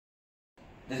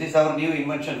This is our new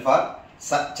invention for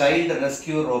child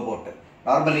rescue robot.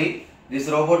 Normally, this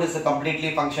robot is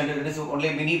completely functional. It is only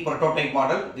a mini prototype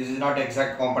model. This is not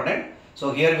exact component.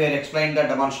 So here we are explaining the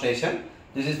demonstration.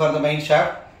 This is for the main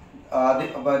shaft.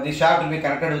 The shaft will be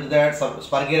connected with the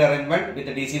spur gear arrangement with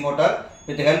the DC motor.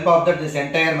 With the help of that, this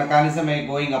entire mechanism is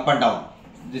going up and down.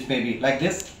 This may be like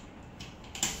this.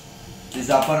 This is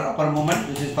upper movement.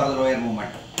 This is for the lower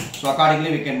movement. So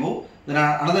accordingly we can move. Then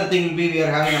another thing will be we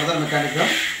are having another mechanism.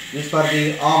 This for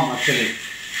the arm actually.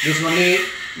 This only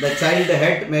the child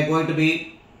head may going to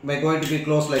be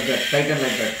closed like that, tightened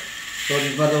like that. So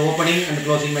this is for the opening and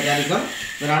closing mechanism.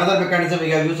 Then another mechanism we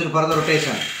have used for the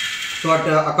rotation. So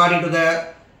according to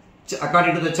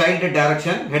the child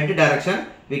direction, head direction,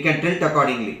 we can tilt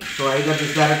accordingly. So either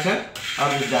this direction or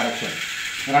this direction.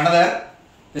 Then another.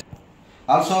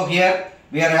 Also here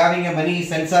we are having a many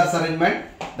sensors arrangement.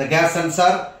 The gas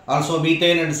sensor, also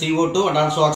methane and CO2, and also